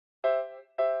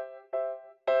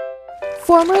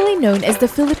Formerly known as the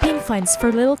Philippine Funds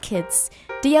for Little Kids,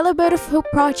 the Yellow Boat of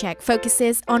Hope project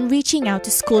focuses on reaching out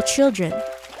to school children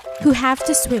who have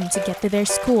to swim to get to their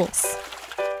schools.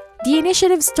 The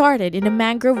initiative started in the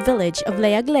mangrove village of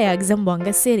Layag-Layag,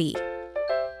 Zamboanga City.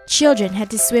 Children had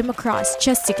to swim across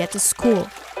just to get to school.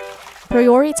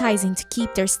 Prioritizing to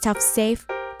keep their stuff safe,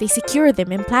 they secure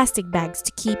them in plastic bags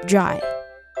to keep dry.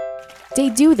 They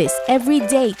do this every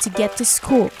day to get to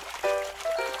school.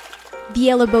 The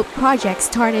Yellow Boat project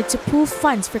started to pool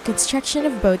funds for construction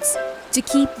of boats to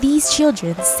keep these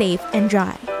children safe and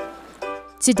dry.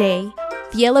 Today,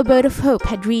 the Yellow Boat of Hope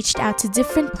had reached out to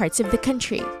different parts of the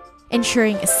country,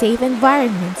 ensuring a safe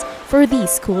environment for these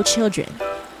school children.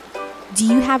 Do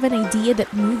you have an idea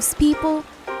that moves people?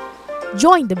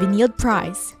 Join the Benilde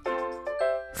Prize.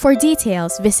 For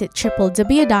details, visit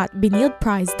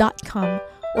www.benildeprize.com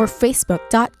or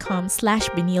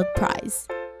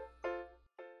facebook.com/benildeprize.